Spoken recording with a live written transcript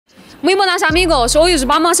Muy buenas amigos, hoy os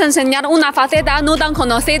vamos a enseñar una faceta no tan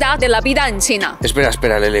conocida de la vida en China.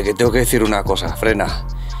 Espera, Lele, que tengo que decir una cosa, frena.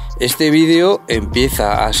 Este vídeo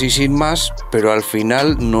empieza así sin más, pero al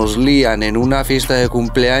final nos lían en una fiesta de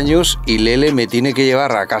cumpleaños y Lele me tiene que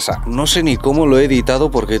llevar a casa. No sé ni cómo lo he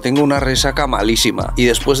editado porque tengo una resaca malísima. Y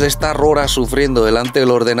después de estar horas sufriendo delante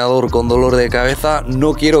del ordenador con dolor de cabeza,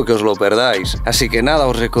 no quiero que os lo perdáis. Así que nada,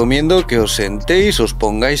 os recomiendo que os sentéis, os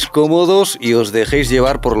pongáis cómodos y os dejéis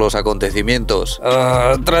llevar por los acontecimientos.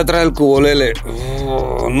 Trae el cubo, Lele.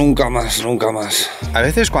 Nunca más. A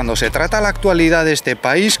veces cuando se trata la actualidad de este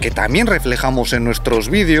país, que también reflejamos en nuestros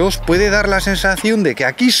vídeos, puede dar la sensación de que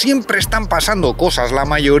aquí siempre están pasando cosas, la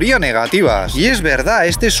mayoría negativas. Y es verdad,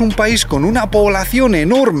 este es un país con una población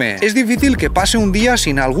enorme. Es difícil que pase un día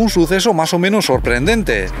sin algún suceso más o menos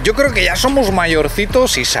sorprendente. Yo creo que ya somos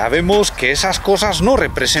mayorcitos y sabemos que esas cosas no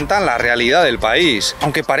representan la realidad del país.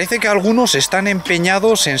 Aunque parece que algunos están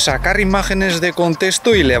empeñados en sacar imágenes de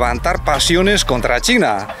contexto y levantar pasiones contra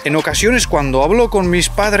China. En ocasiones cuando hablo con mis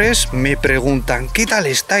padres me preguntan ¿qué tal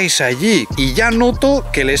estáis allí? Y ya noto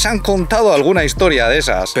que les han contado alguna historia de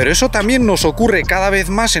esas. Pero eso también nos ocurre cada vez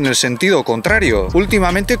más en el sentido contrario.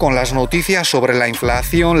 Últimamente con las noticias sobre la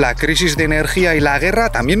inflación, la crisis de energía y la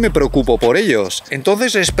guerra también me preocupo por ellos.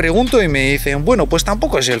 Entonces les pregunto y me dicen, bueno, pues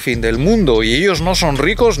tampoco es el fin del mundo y ellos no son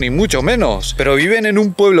ricos ni mucho menos. Pero viven en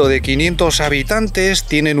un pueblo de 500 habitantes,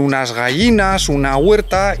 tienen unas gallinas, una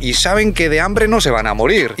huerta y saben que de hambre no se van a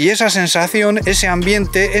morir. Y esa sensación, ese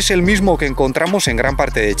ambiente es el mismo que encontramos en gran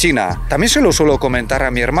parte de China. También se lo suelo comentar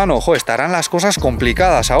a mi hermano, estarán las cosas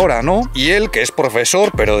complicadas ahora, ¿no? Y él, que es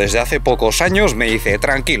profesor, pero desde hace pocos años, me dice,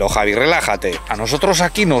 tranquilo, Javi, relájate. A nosotros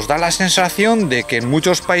aquí nos da la sensación de que en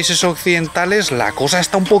muchos países occidentales la cosa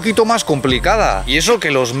está un poquito más complicada. Y eso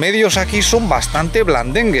que los medios aquí son bastante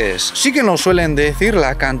blandengues. Sí que nos suelen decir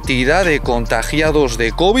la cantidad de contagiados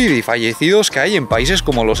de COVID y fallecidos que hay en países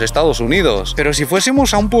como los Estados Unidos. Pero si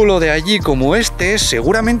fuésemos a un pueblo de allí como este,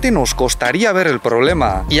 seguramente nos costaría ver el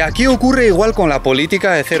problema. Y aquí ocurre igual con la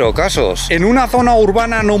política de cero casos. En una zona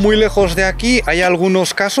urbana no muy lejos de aquí hay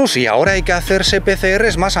algunos casos y ahora hay que hacerse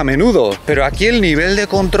PCRs más a menudo. Pero aquí el nivel de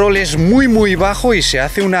control es muy bajo y se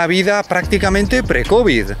hace una vida prácticamente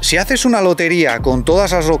pre-COVID. Si haces una lotería con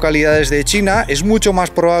todas las localidades de China, es mucho más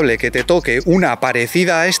probable que te toque una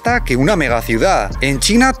parecida a esta que una megaciudad. En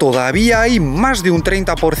China todavía hay más de un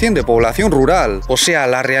 30% de población rural. O sea,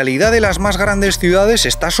 la realidad de las más grandes ciudades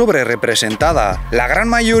está sobrerepresentada. La gran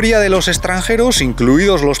mayoría de los extranjeros,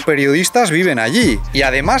 incluidos los periodistas, viven allí. Y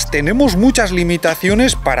además tenemos muchas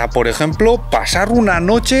limitaciones para, por ejemplo, pasar una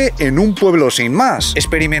noche en un pueblo sin más.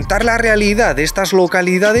 Experimentar la realidad de estas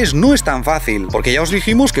localidades no es tan fácil, porque ya os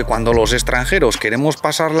dijimos que cuando los extranjeros queremos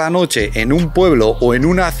pasar la noche en un pueblo o en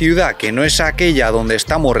una ciudad que no es aquella donde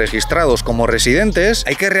estamos registrados como residentes,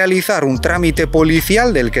 hay que realizar un trámite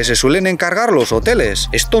policial del que se suelen encargar los hoteles.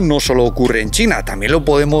 Esto no solo ocurre en China, también lo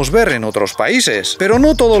podemos ver en otros países. Pero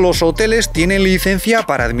no todos los hoteles tienen licencia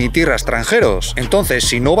para admitir a extranjeros. Entonces,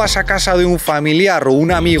 si no vas a casa de un familiar o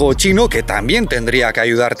un amigo chino, que también tendría que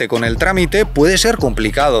ayudarte con el trámite, puede ser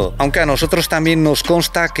complicado. Aunque a nosotros también nos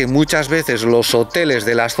consta que muchas veces los hoteles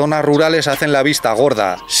de las zonas rurales hacen la vista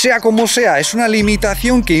gorda. Sea como sea, es una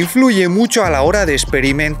limitación que influye mucho a la hora de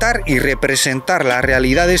experimentar y representar la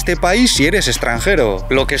realidad de este país si eres extranjero.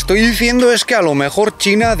 Lo que estoy diciendo es que a lo mejor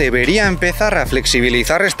China debería empezar a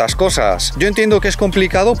flexibilizar estas cosas. Yo entiendo que es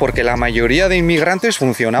complicado porque la mayoría de inmigrantes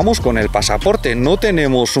funcionamos con el pasaporte, no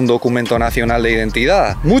tenemos un documento nacional de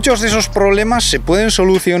identidad. Muchos de esos problemas se pueden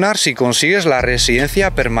solucionar si consigues la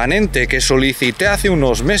residencia permanente que solicité hace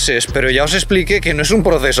unos meses, pero ya os expliqué que no es un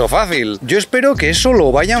proceso fácil. Yo espero que eso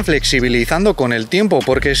lo vayan flexibilizando con el tiempo,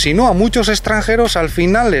 porque si no a muchos extranjeros al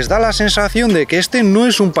final les da la sensación de que este no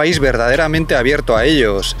es un país verdaderamente abierto a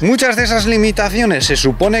ellos. Muchas de esas limitaciones se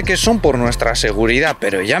supone que son por nuestra seguridad,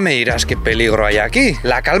 pero ya me dirás qué peligro hay aquí.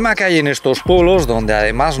 La calma que hay en estos pueblos, donde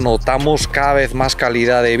además notamos cada vez más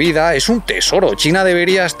calidad de vida, es un tesoro. China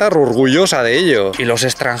debería estar orgullosa de ello. Y los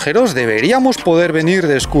extranjeros deberíamos poder venir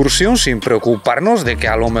de excursión sin preocuparnos de que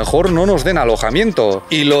a lo mejor no nos den alojamiento.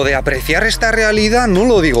 Y lo de apreciar esta realidad no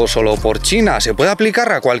lo digo solo por China, se puede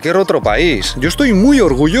aplicar a cualquier otro país. Yo estoy muy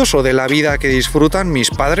orgulloso de la vida que disfrutan mis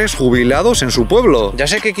padres jubilados en su pueblo. Ya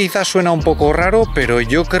sé que quizás suena un poco raro, pero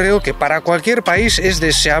yo creo que para cualquier país es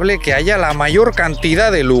deseable que haya la mayor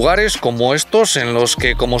cantidad de lugares como estos en los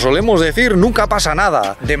que, como solemos decir, nunca pasa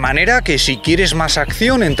nada. De manera que si quieres más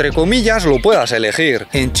acción, entre comillas, lo puedas elegir.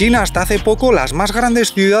 En China hasta hace poco las más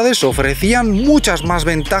grandes ciudades ofrecían muchas más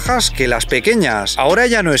ventajas que las pequeñas. Ahora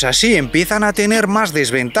ya no es así, empiezan a tener más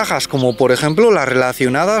desventajas, como por ejemplo las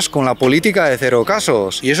relacionadas con la política de cero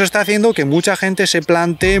casos. Y eso está haciendo que mucha gente se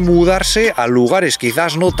plantee mudarse a lugares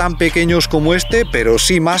quizás no tan pequeños como este, pero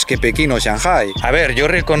sí más que Pekín o Shanghái. A ver, yo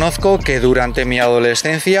reconozco que durante mi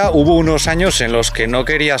adolescencia hubo unos años en los que no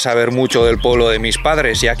quería saber mucho del pueblo de mis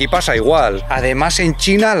padres, y aquí pasa igual. Además, en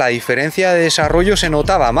China la diferencia de desarrollo se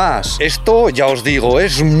notaba más. Esto, ya os digo,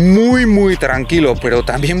 es muy tranquilo, pero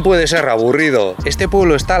también puede ser aburrido. Este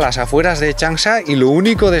pueblo está a las afueras de Changsha y lo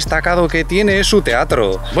único destacado que tiene es su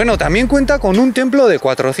teatro. Bueno, también cuenta con un templo de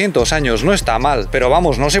 400 años, no está mal, pero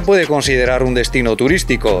vamos, no se puede considerar un destino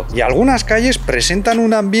turístico. Y algunas calles presentan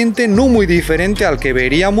un ambiente no muy diferente al que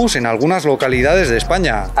veríamos en algunas localidades de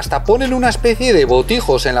España. Hasta ponen una especie de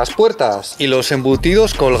botijos en las puertas y los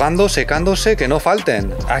embutidos colgando, secándose, que no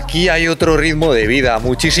falten. Aquí hay otro ritmo de vida,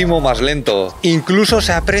 muchísimo más lento. Incluso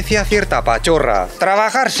se aprecia cierta pachorra.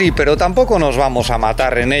 Trabajar sí, pero tampoco nos vamos a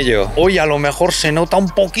matar en ello. Hoy a lo mejor se nota un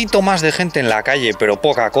poquito más de gente en la calle, pero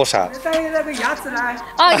poca cosa.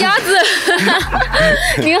 啊，鸭子，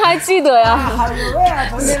您还记得呀？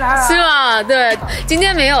是吗？对，今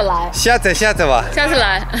天没有来，下次吧。下次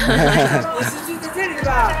来。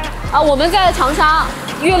啊，我们在长沙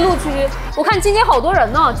岳麓区，我看今天好多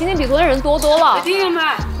人呢，今天比昨天人多了。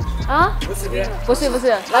啊？不是，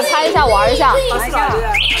来拍一下玩一下。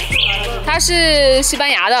它是西班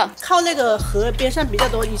牙的，靠那个河边上比较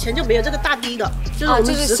多，以前就没有这个大堤的，就是我们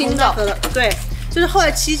直通大河的，对。 就是后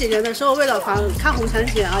来7几年的时候，为了抗洪抢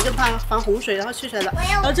险啊，就怕防洪水，然后去起来的。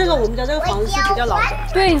然后这个我们家这个房子是比较老的，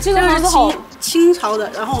对，你这个房子好清朝的，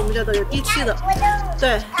然后我们家的有地契的，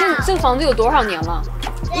对。这个房子有多少年了？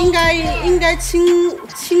应该清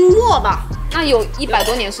末吧。 那有100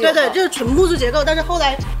多年是有的。对，就是纯木质结构，但是后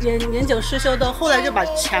来年久失修的，后来就把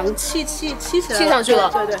墙砌起来，砌上去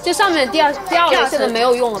了。对，这上面第二层现在没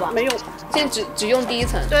有用了吧？没用，现在只用第一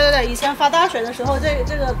层。对，以前发大水的时候，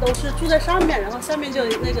这个都是住在上面，然后下面就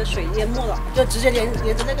那个水淹没了，就直接连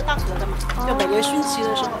着那个大河的嘛，就北元汛期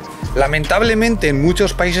的时候。 Lamentablemente en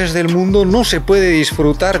muchos países del mundo no se puede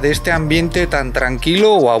disfrutar de este ambiente tan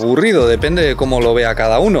tranquilo o aburrido, depende de cómo lo vea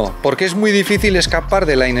cada uno, porque es muy difícil escapar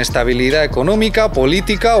de la inestabilidad económica,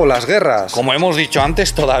 política o las guerras. Como hemos dicho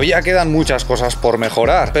antes, todavía quedan muchas cosas por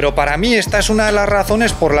mejorar, pero para mí esta es una de las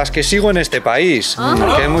razones por las que sigo en este país.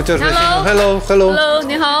 Porque hay muchos vecinos. Hello. Hello,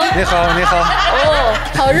 你好。你好。哦，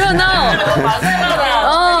好热闹。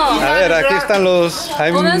哦。A ver, aquí están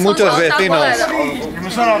hay muchos vecinos.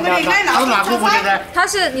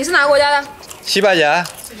 你是哪个国家的？西班牙。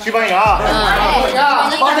西班牙。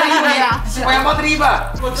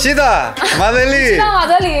是的，马德里。马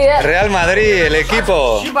德里。Real Madrid, el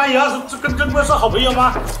equipo. 西班牙是跟中国是好朋友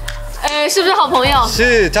吗？ 是不是好朋友？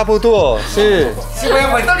是，差不多，是。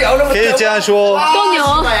可以这样说。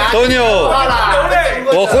斗牛，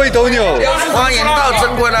我会斗牛。欢迎到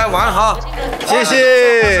中国来玩哈！谢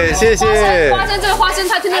谢。花生，这个花生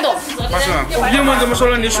他听得懂。花生，英文怎么说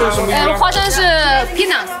呢？你说什么英文？花生是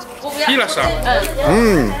peanuts。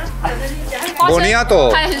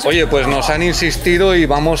 Boniato. Oye, pues nos han insistido y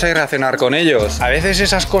vamos a ir a cenar con ellos. A veces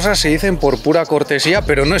esas cosas se dicen por pura cortesía,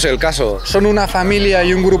 pero no es el caso. Son una familia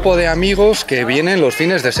y un grupo de amigos que vienen los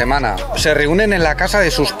fines de semana. Se reúnen en la casa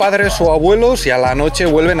de sus padres o abuelos y a la noche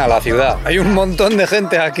vuelven a la ciudad. Hay un montón de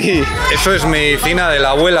gente aquí. Eso es medicina de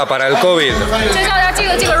la abuela para el COVID.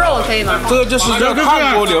 这个肉可以吗？这个就是叫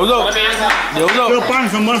韩国牛肉，就半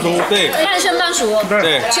生半熟，对，半生半熟，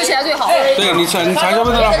对，吃起来最好。对你尝一下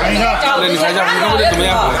味道，尝一下，对，你尝一下，你看味道怎么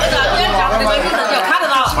样？看得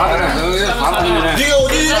到。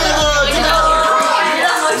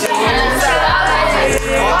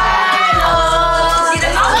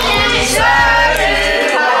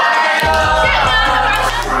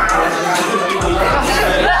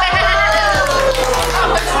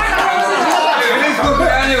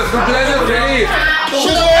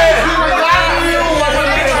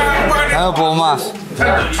还有播吗？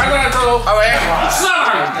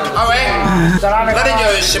二位，那你就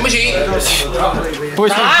行不行？不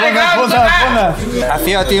行，不能。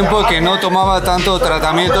Hacía tiempo que no tomaba tanto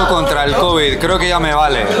tratamiento contra el COVID. Creo que ya me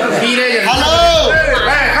vale. Hello，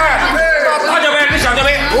来看，大脚杯跟小脚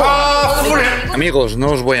杯，夫人。Amigos,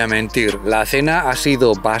 no os voy a mentir, la cena ha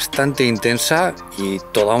sido bastante intensa y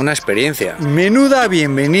toda una experiencia. Menuda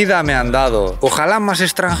bienvenida me han dado. Ojalá más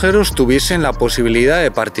extranjeros tuviesen la posibilidad de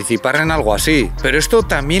participar en algo así. Pero esto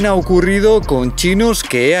también ha ocurrido con chinos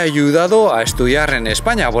que he ayudado a estudiar en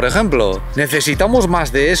España, por ejemplo. Necesitamos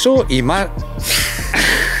más de eso y más...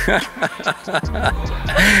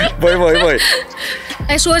 voy.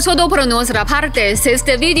 Eso es todo por nuestra parte. Si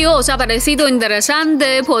este vídeo os ha parecido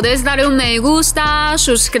interesante, podéis darle un me gusta,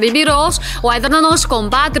 suscribiros o ayudarnos con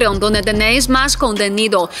Patreon, donde tenéis más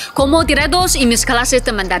contenido, como directos y mis clases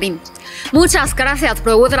de mandarín. Muchas gracias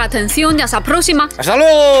por vuestra atención y hasta la próxima. ¡Hasta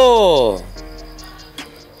luego!